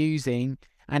already using.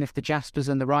 And if the Jaspers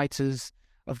and the writers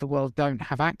of the world don't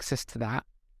have access to that,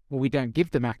 or we don't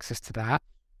give them access to that,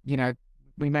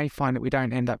 we may find that we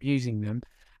don't end up using them.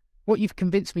 What you've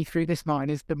convinced me through this,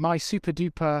 Martin, is that my super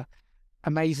duper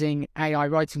amazing AI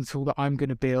writing tool that I'm going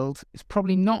to build is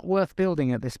probably not worth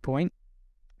building at this point,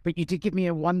 but you did give me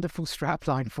a wonderful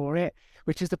strapline for it,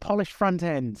 which is the polished front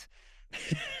end.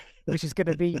 Which is going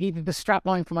to be either the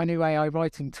strapline for my new AI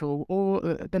writing tool or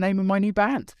the name of my new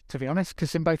band, to be honest,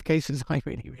 because in both cases, I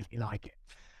really, really like it.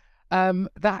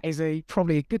 That is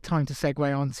probably a good time to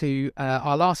segue on to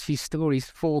our last few stories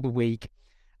for the week.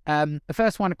 The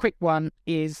first one, a quick one,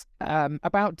 is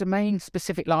about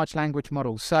domain-specific large language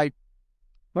models. So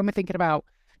when we're thinking about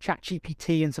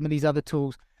ChatGPT and some of these other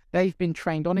tools, they've been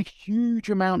trained on a huge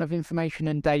amount of information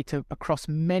and data across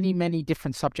many, many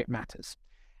different subject matters.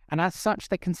 And as such,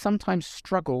 they can sometimes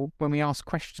struggle when we ask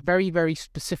questions, very, very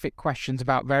specific questions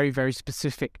about very, very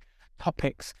specific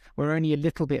topics, where only a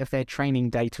little bit of their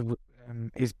training data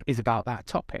is about that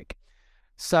topic.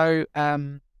 So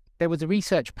there was a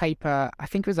research paper, I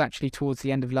think it was actually towards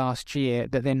the end of last year,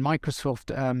 that then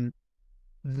Microsoft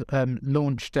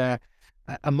launched a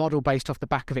model based off the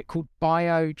back of it called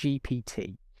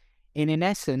BioGPT. In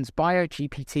essence,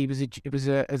 BioGPT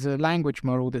was a language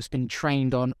model that's been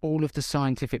trained on all of the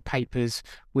scientific papers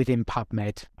within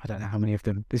PubMed. I don't know how many of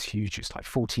them. It's huge. It's like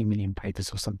 14 million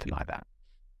papers or something like that.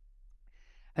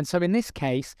 And so in this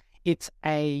case, it's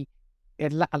a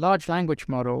large language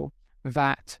model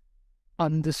that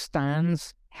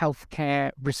understands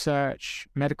healthcare research,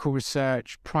 medical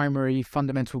research, primary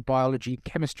fundamental biology,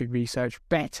 chemistry research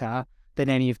better than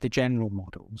any of the general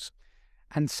models.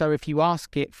 And so if you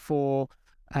ask it for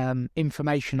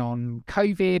information on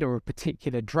COVID or a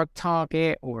particular drug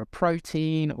target or a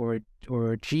protein or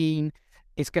a gene,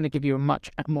 it's going to give you a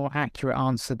much more accurate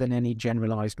answer than any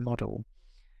generalized model.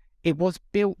 It was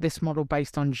built, this model,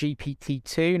 based on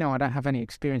GPT-4. Now, I don't have any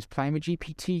experience playing with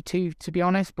GPT-4, to be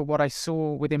honest, but what I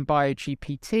saw within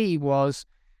BioGPT was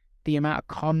the amount of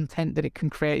content that it can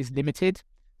create is limited.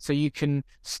 So you can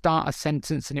start a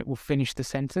sentence and it will finish the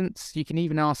sentence. You can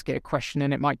even ask it a question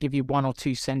and it might give you 1 or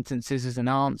 2 sentences as an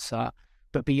answer.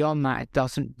 But beyond that, it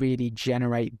doesn't really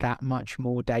generate that much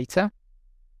more data.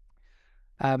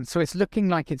 So it's looking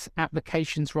like its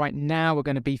applications right now are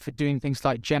going to be for doing things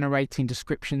like generating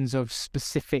descriptions of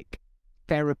specific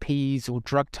therapies or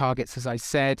drug targets, as I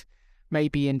said,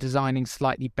 maybe in designing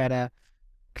slightly better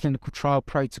clinical trial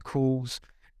protocols,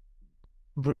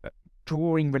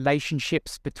 drawing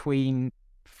relationships between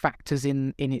factors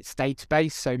in its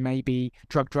database. So maybe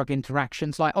drug-drug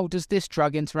interactions, like, oh, does this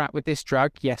drug interact with this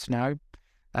drug? Yes, no.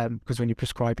 Because when you're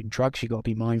prescribing drugs, you've got to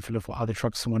be mindful of what other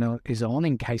drugs someone else is on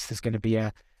in case there's going to be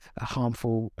a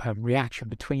harmful reaction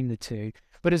between the two.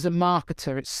 But as a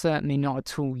marketer, it's certainly not a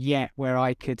tool yet where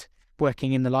I could,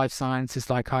 working in the life sciences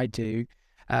like I do,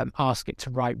 ask it to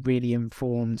write really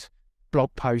informed blog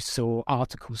posts or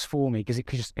articles for me, because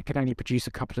it could only produce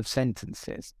a couple of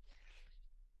sentences.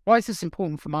 Why is this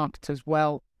important for marketers?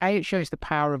 Well, A, it shows the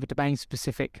power of a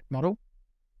domain-specific model,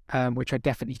 which I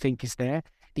definitely think is there.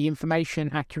 The information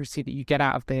accuracy that you get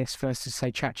out of this versus,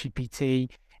 say, ChatGPT,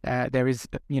 there is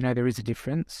a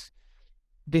difference.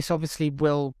 This obviously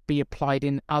will be applied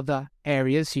in other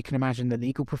areas. You can imagine the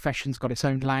legal profession's got its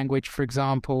own language, for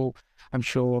example. I'm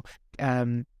sure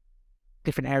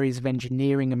different areas of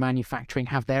engineering and manufacturing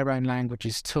have their own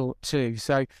languages too.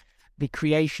 So the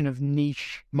creation of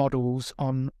niche models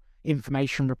on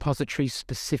information repositories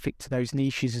specific to those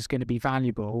niches is going to be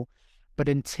valuable. But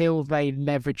until they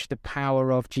leverage the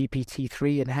power of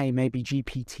GPT-3 and, hey, maybe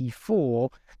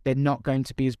GPT-4, they're not going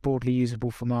to be as broadly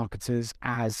usable for marketers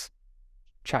as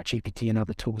ChatGPT and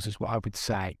other tools, is what I would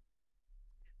say.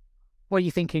 What are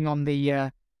you thinking on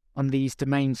these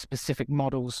domain-specific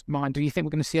models, Martin? Do you think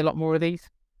we're going to see a lot more of these?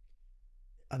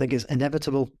 I think it's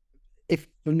inevitable. If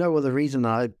for no other reason,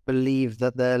 I believe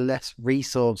that they're less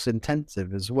resource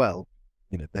intensive as well.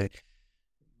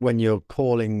 When you're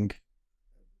calling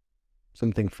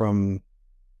something from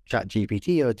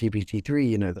ChatGPT or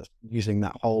GPT-3, that's using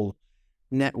that whole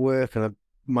network. And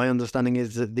my understanding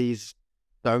is that these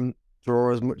don't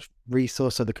draw as much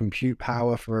resource, so the compute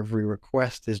power for every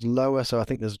request is lower. So I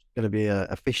think there's going to be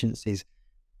efficiencies,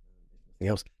 something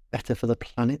else better for the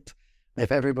planet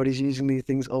if everybody's using these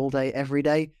things all day, every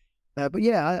day. But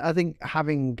yeah, I think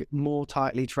having more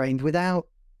tightly trained without,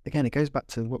 again, it goes back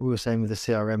to what we were saying with the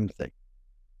CRM thing.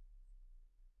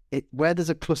 Where there's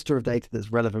a cluster of data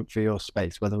that's relevant for your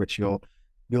space, whether it's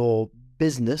your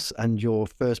business and your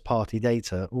first party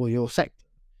data or your sector,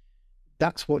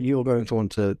 that's what you're going to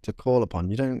want to call upon.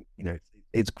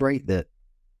 It's great that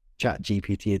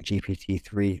ChatGPT and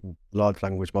GPT-3 large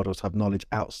language models have knowledge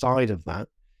outside of that.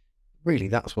 Really,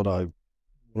 that's what I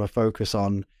want to focus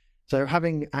on. So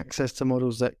having access to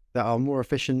models that are more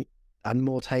efficient and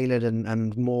more tailored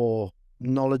and more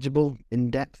knowledgeable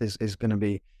in depth is going to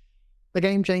be a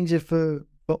game changer for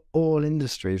all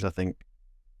industries, I think.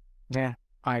 Yeah,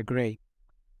 I agree.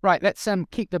 Right, let's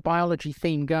keep the biology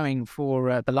theme going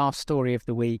for the last story of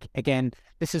the week. Again,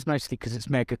 this is mostly because it's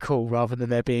mega cool rather than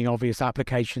there being obvious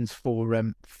applications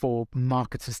for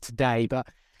marketers today. But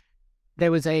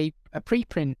there was a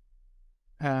preprint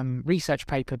research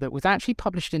paper that was actually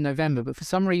published in November, but for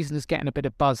some reason is getting a bit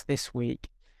of buzz this week,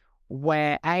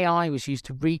 where AI was used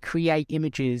to recreate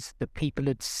images that people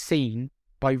had seen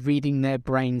by reading their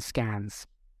brain scans.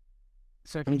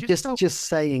 So if you just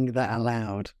saying that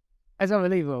aloud. It's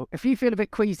unbelievable. If you feel a bit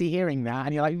queasy hearing that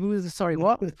and you're like, sorry,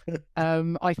 what?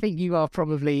 I think you are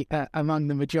probably among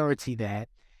the majority there.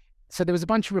 So there was a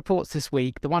bunch of reports this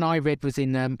week. The one I read was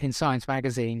in Science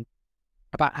Magazine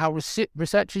about how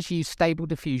researchers use Stable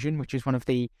Diffusion, which is one of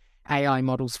the AI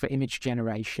models for image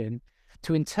generation,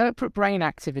 to interpret brain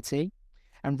activity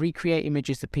and recreate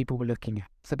images that people were looking at.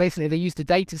 So basically, they used a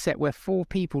data set where 4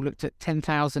 people looked at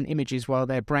 10,000 images while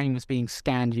their brain was being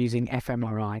scanned using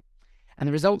fMRI. And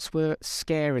the results were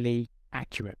scarily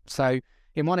accurate. So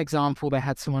in one example, they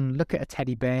had someone look at a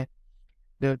teddy bear.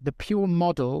 The pure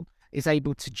model is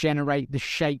able to generate the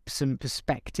shapes and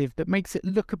perspective that makes it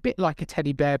look a bit like a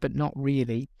teddy bear, but not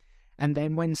really. And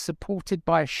then when supported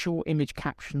by a short image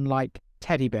caption like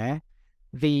teddy bear,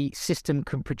 the system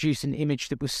can produce an image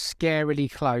that was scarily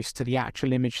close to the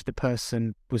actual image the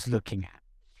person was looking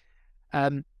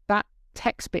at. That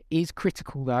text bit is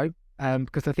critical though,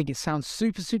 because I think it sounds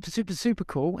super, super, super, super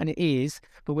cool, and it is.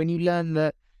 But when you learn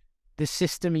that the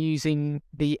system using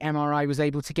the MRI was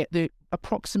able to get the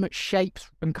approximate shapes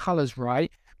and colors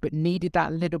right, but needed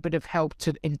that little bit of help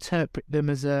to interpret them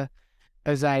as a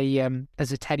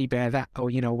teddy bear, or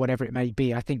whatever it may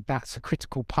be, I think that's a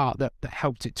critical part that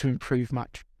helped it to improve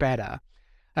much better.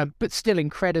 But still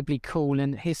incredibly cool.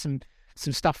 And here's some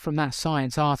some stuff from that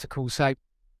Science article. So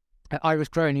Iris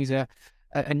Groen, who's a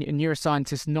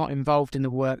neuroscientist not involved in the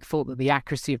work, thought that the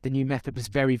accuracy of the new method was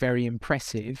very, very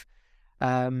impressive,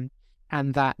 and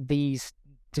that these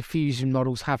diffusion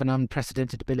models have an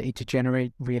unprecedented ability to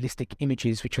generate realistic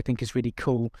images, which I think is really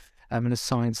cool. And as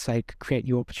science say, could create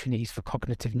new opportunities for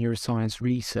cognitive neuroscience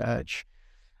research.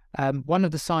 One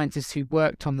of the scientists who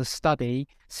worked on the study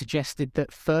suggested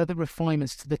that further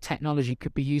refinements to the technology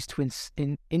could be used to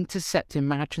intercept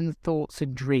imagined thoughts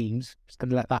and dreams. Just going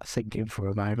to let that sink in for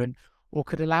a moment. Or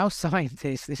could allow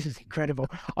scientists, this is incredible,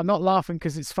 I'm not laughing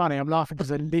because it's funny, I'm laughing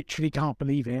because I literally can't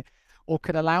believe it, or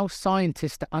could allow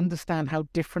scientists to understand how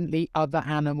differently other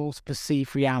animals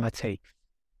perceive reality.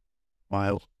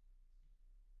 Wow.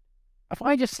 If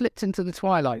I just slipped into the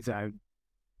Twilight Zone,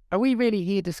 are we really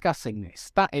here discussing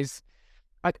this?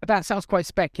 That sounds quite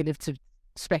speculative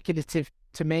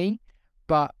to me,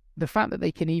 but the fact that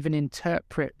they can even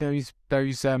interpret those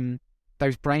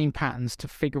brain patterns to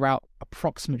figure out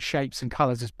approximate shapes and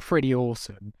colours is pretty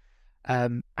awesome.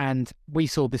 And we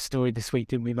saw this story this week,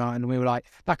 didn't we, Martin? We were like,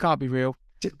 that can't be real.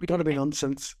 We gotta be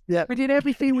nonsense. Yeah. We did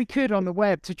everything we could on the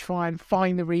web to try and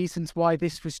find the reasons why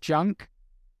this was junk.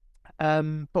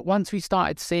 But once we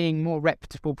started seeing more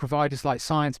reputable providers like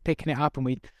Science picking it up, and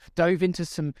we dove into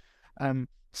some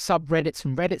subreddits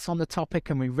and Reddits on the topic,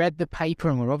 and we read the paper,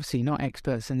 and we're obviously not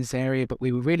experts in this area, but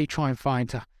we were really trying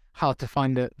hard to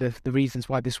find the reasons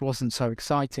why this wasn't so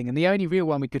exciting. And the only real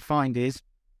one we could find is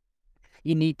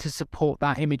you need to support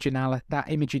that image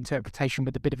interpretation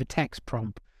with a bit of a text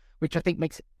prompt, which I think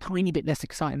makes it a tiny bit less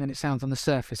exciting than it sounds on the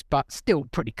surface, but still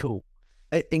pretty cool.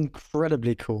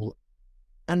 Incredibly cool.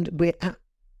 And we're at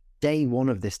day one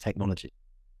of this technology.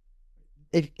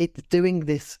 If it's doing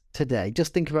this today,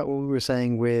 just think about what we were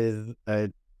saying with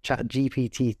Chat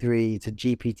GPT-3 to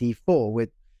GPT-4.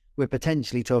 We're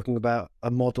potentially talking about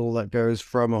a model that goes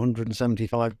from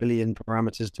 175 billion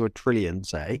parameters to 1 trillion,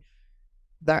 say.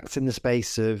 That's in the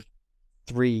space of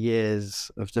 3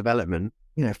 years of development.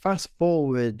 Fast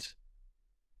forward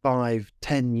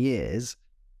 5-10 years,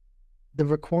 the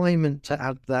requirement to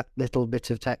add that little bit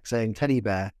of text saying teddy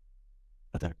bear,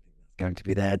 I don't think that's going to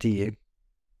be there, do you?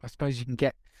 I suppose you can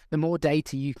get, the more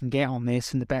data you can get on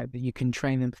this and the better that you can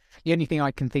train them. The only thing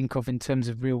I can think of in terms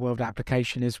of real world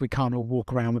application is we can't all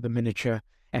walk around with a miniature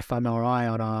fMRI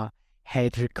on our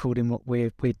head recording what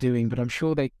we're doing, but I'm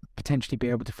sure they potentially be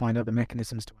able to find other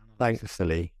mechanisms to analyze.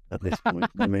 Thankfully, at this point.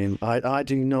 I mean, I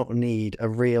do not need a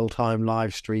real-time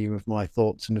live stream of my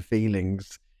thoughts and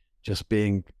feelings just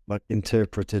being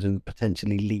interpreted and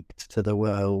potentially leaked to the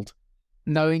world.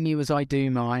 Knowing you as I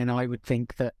do, Martin, I would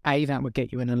think that A, that would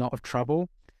get you in a lot of trouble,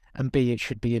 and B, it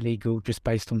should be illegal just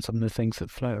based on some of the things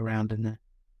that float around in there.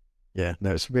 Yeah,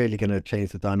 no, it's really going to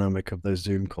change the dynamic of those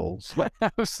Zoom calls.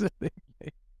 Absolutely.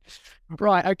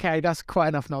 Right, okay, that's quite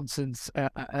enough nonsense there.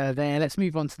 Let's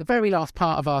move on to the very last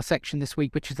part of our section this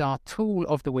week, which is our tool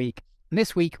of the week. And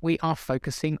this week, we are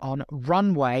focusing on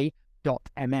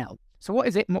Runway.ml. So what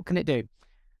is it and what can it do?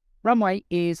 Runway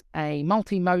is a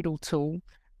multimodal tool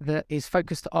that is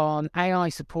focused on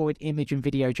AI-supported image and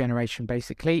video generation,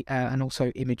 basically, and also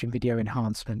image and video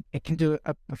enhancement. It can do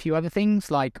a few other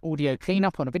things like audio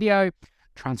cleanup on a video,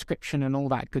 transcription, and all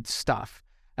that good stuff.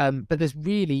 But there's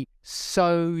really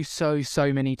so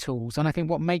many tools. And I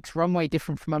think what makes Runway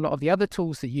different from a lot of the other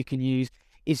tools that you can use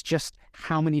is just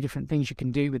how many different things you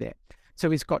can do with it.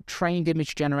 So it's got trained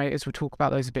image generators. We'll talk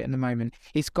about those a bit in a moment.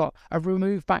 It's got a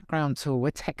remove background tool,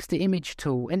 a text-to-image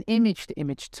tool, an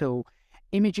image-to-image tool,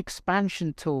 image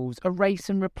expansion tools, erase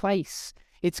and replace.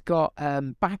 It's got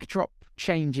backdrop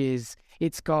changes.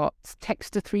 It's got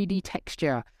text to 3D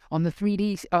texture. On the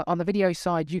video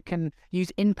side, you can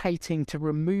use inpainting to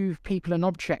remove people and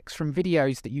objects from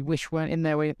videos that you wish weren't in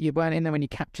there when you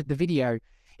captured the video.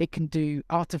 It can do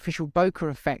artificial bokeh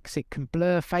effects. It can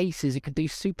blur faces. It can do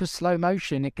super slow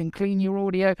motion. It can clean your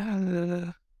audio.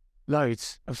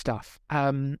 Loads of stuff.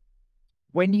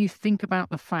 When you think about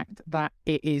the fact that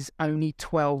it is only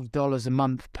 $12 a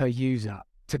month per user,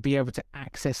 to be able to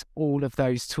access all of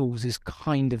those tools is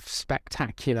kind of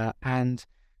spectacular. And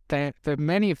there are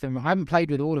many of them. I haven't played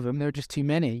with all of them. There are just too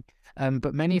many.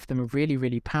 But many of them are really,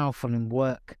 really powerful and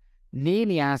work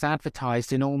nearly as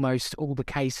advertised in almost all the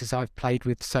cases I've played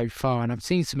with so far. And I've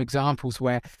seen some examples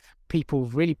where people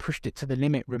have really pushed it to the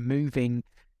limit, removing,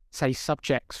 say,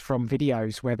 subjects from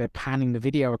videos where they're panning the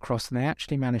video across, and they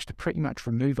actually managed to pretty much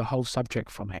remove a whole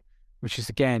subject from it, which is,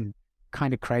 again,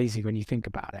 kind of crazy when you think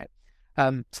about it.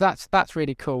 So that's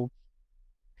really cool.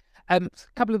 A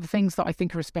couple of the things that I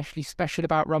think are especially special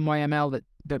about Runway ML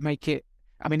that make it,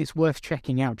 I mean, it's worth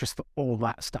checking out just for all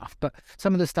that stuff. But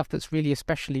some of the stuff that's really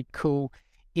especially cool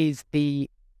is the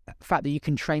fact that you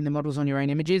can train the models on your own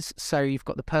images. So you've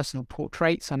got the personal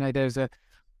portraits. I know there's a...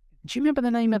 Do you remember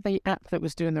the name of the app that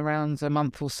was doing the rounds a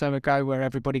month or so ago where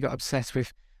everybody got obsessed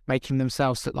with making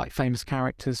themselves look like famous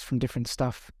characters from different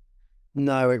stuff?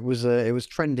 No, it was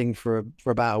trending for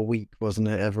about a week, wasn't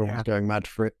it? Everyone was going mad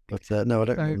for it. But no, I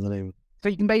don't remember the name. So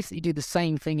you can basically do the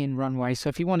same thing in Runway. So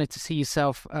if you wanted to see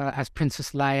yourself as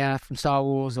Princess Leia from Star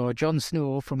Wars, or Jon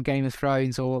Snow from Game of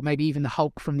Thrones, or maybe even the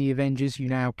Hulk from the Avengers, you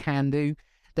now can do.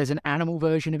 There's an animal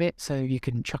version of it, so you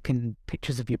can chuck in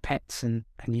pictures of your pets, and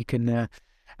you can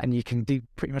do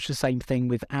pretty much the same thing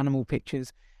with animal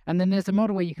pictures. And then there's a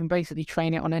model where you can basically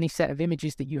train it on any set of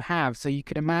images that you have. So you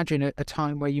could imagine a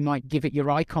time where you might give it your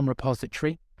icon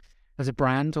repository as a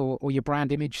brand, or your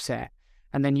brand image set,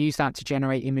 and then use that to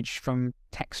generate image from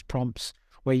text prompts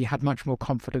where you had much more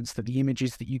confidence that the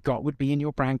images that you got would be in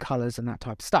your brand colors and that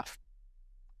type of stuff.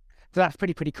 So that's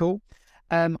pretty cool.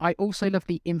 I also love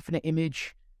the infinite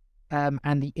image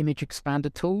and the image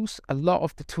expander tools. A lot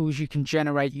of the tools you can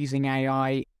generate using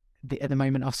AI at the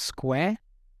moment are square,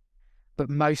 but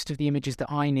most of the images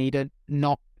that I need are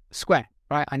not square,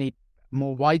 right? I need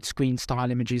more widescreen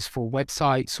style images for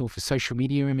websites, or for social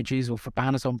media images, or for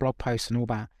banners on blog posts and all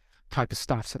that type of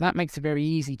stuff. So that makes it very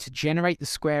easy to generate the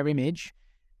square image,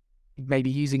 maybe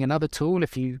using another tool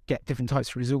if you get different types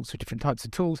of results with different types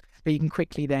of tools, but you can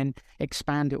quickly then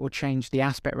expand it or change the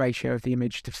aspect ratio of the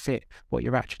image to fit what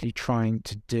you're actually trying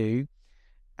to do.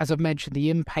 As I've mentioned,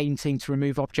 the in-painting to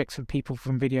remove objects and people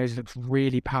from videos looks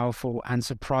really powerful and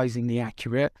surprisingly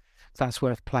accurate. So that's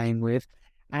worth playing with.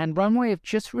 And Runway have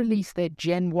just released their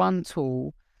Gen 1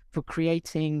 tool for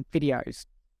creating videos.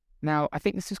 Now, I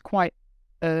think this is quite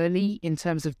early in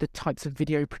terms of the types of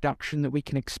video production that we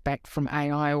can expect from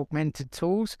AI augmented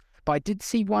tools. But I did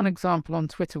see one example on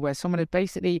Twitter where someone had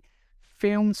basically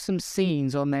filmed some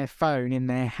scenes on their phone in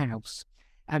their house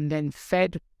and then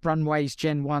fed Runway's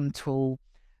Gen 1 tool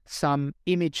some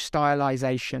image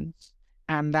stylizations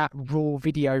and that raw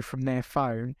video from their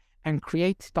phone, and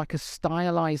created like a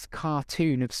stylized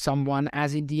cartoon of someone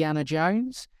as Indiana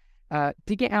Jones.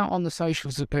 Dig it out on the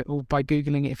socials a bit, or by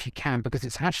Googling it if you can, because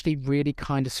it's actually really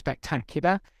kind of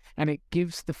spectacular, and it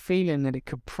gives the feeling that it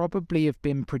could probably have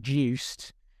been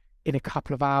produced in a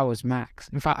couple of hours max.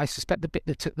 In fact, I suspect the bit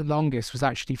that took the longest was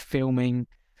actually filming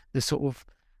the sort of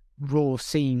raw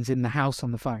scenes in the house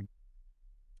on the phone.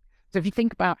 So if you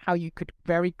think about how you could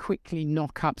very quickly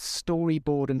knock up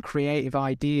storyboard and creative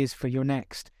ideas for your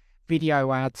next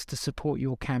video ads to support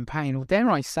your campaign, or dare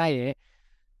I say it,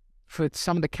 for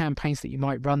some of the campaigns that you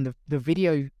might run, the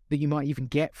video that you might even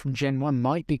get from Gen 1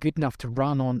 might be good enough to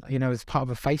run on, as part of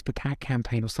a Facebook ad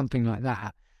campaign or something like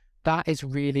that. That is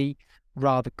really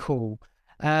rather cool.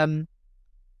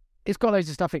 It's got loads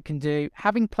of stuff it can do.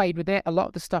 Having played with it, a lot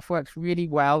of the stuff works really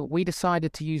well. We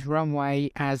decided to use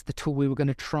Runway as the tool we were going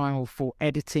to trial for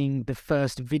editing the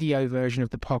first video version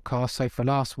of the podcast. So for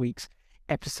last week's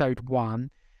episode 1,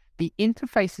 the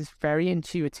interface is very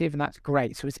intuitive, and that's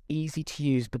great. So it's easy to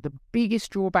use. But the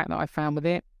biggest drawback that I found with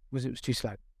it was too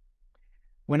slow.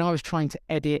 When I was trying to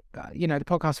edit, the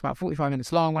podcast is about 45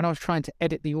 minutes long. When I was trying to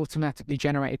edit the automatically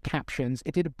generated captions,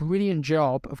 it did a brilliant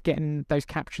job of getting those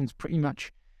captions pretty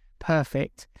much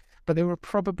perfect, but there were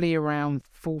probably around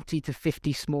 40 to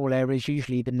 50 small errors,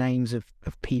 usually the names of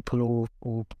people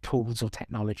or tools or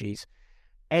technologies.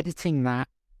 Editing that,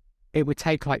 it would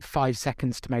take like 5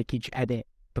 seconds to make each edit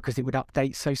because it would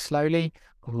update so slowly.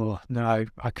 Oh no,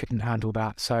 I couldn't handle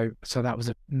that. So that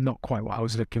was not quite what I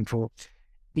was looking for.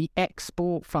 The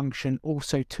export function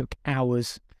also took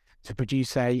hours to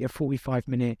produce a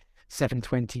 45-minute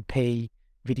 720p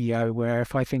video, where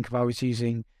if I was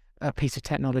using a piece of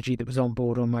technology that was on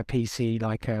board on my PC,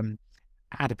 like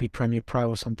Adobe Premiere Pro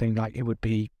or something, like it would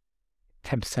be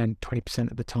 10%,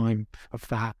 20% of the time of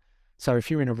that. So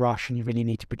if you're in a rush and you really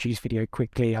need to produce video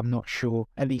quickly, I'm not sure,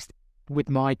 at least with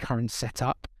my current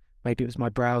setup, maybe it was my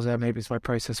browser, maybe it's my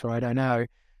processor, I don't know,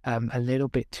 a little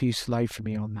bit too slow for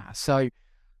me on that. So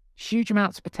huge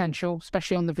amounts of potential,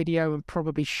 especially on the video and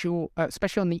probably short,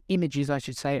 especially on the images, I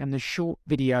should say, and the short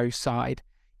video side.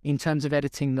 In terms of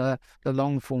editing the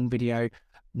long form video,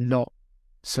 not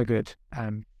so good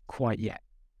quite yet.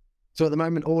 So at the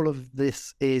moment, all of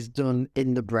this is done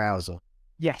in the browser?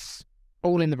 Yes,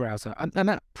 all in the browser. And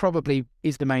that probably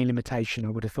is the main limitation, I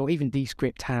would have thought. Even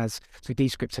Descript has. So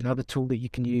Descript's another tool that you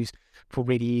can use for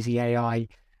really easy AI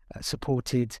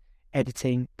supported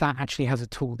editing. That actually has a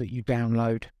tool that you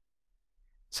download.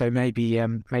 So maybe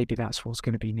that's what's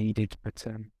going to be needed. But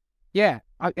yeah,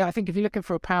 I think if you're looking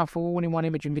for a powerful all-in-one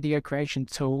image and video creation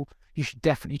tool, you should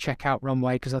definitely check out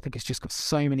Runway, because I think it's just got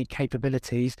so many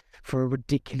capabilities for a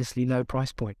ridiculously low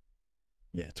price point.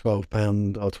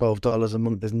 £12 or $12 a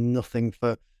month is nothing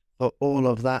for all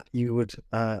of that. You would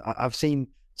I've seen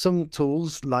some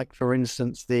tools, like for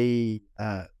instance the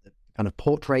kind of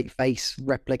portrait face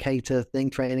replicator thing,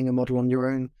 training a model on your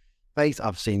own face.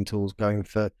 I've seen tools going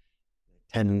for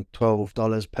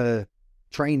 $10-12 per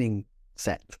training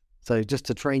set. So just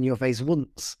to train your face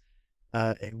once,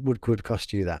 it could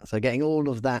cost you that. So getting all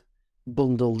of that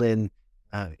bundled in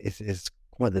is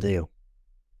quite the deal.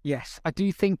 Yes, I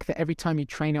do think that every time you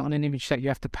train it on an image set, you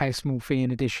have to pay a small fee in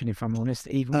addition, if I'm honest.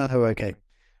 Even okay.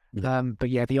 but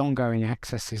yeah, the ongoing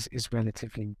access is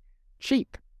relatively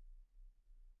cheap.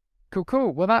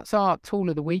 Cool. Well, that's our tool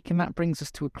of the week, and that brings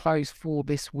us to a close for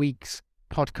this week's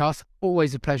podcast.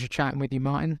 Always a pleasure chatting with you,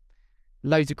 Martin.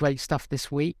 Loads of great stuff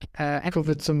this week.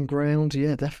 Covered some ground,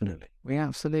 yeah, definitely. We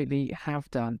absolutely have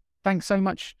done. Thanks so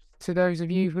much to those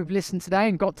of you who've listened today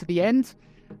and got to the end.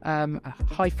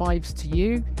 High fives to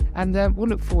you, and we'll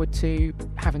look forward to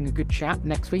having a good chat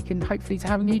next week, and hopefully to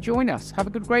having you join us. Have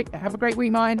a great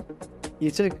week, Martin.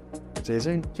 You too. See you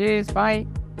soon. Cheers. Bye.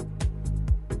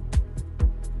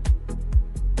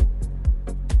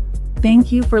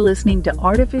 Thank you for listening to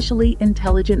Artificially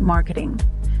Intelligent Marketing.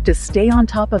 To stay on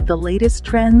top of the latest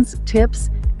trends,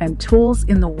 tips, and tools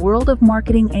in the world of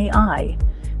marketing AI,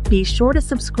 be sure to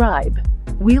subscribe.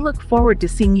 We look forward to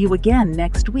seeing you again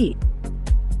next week.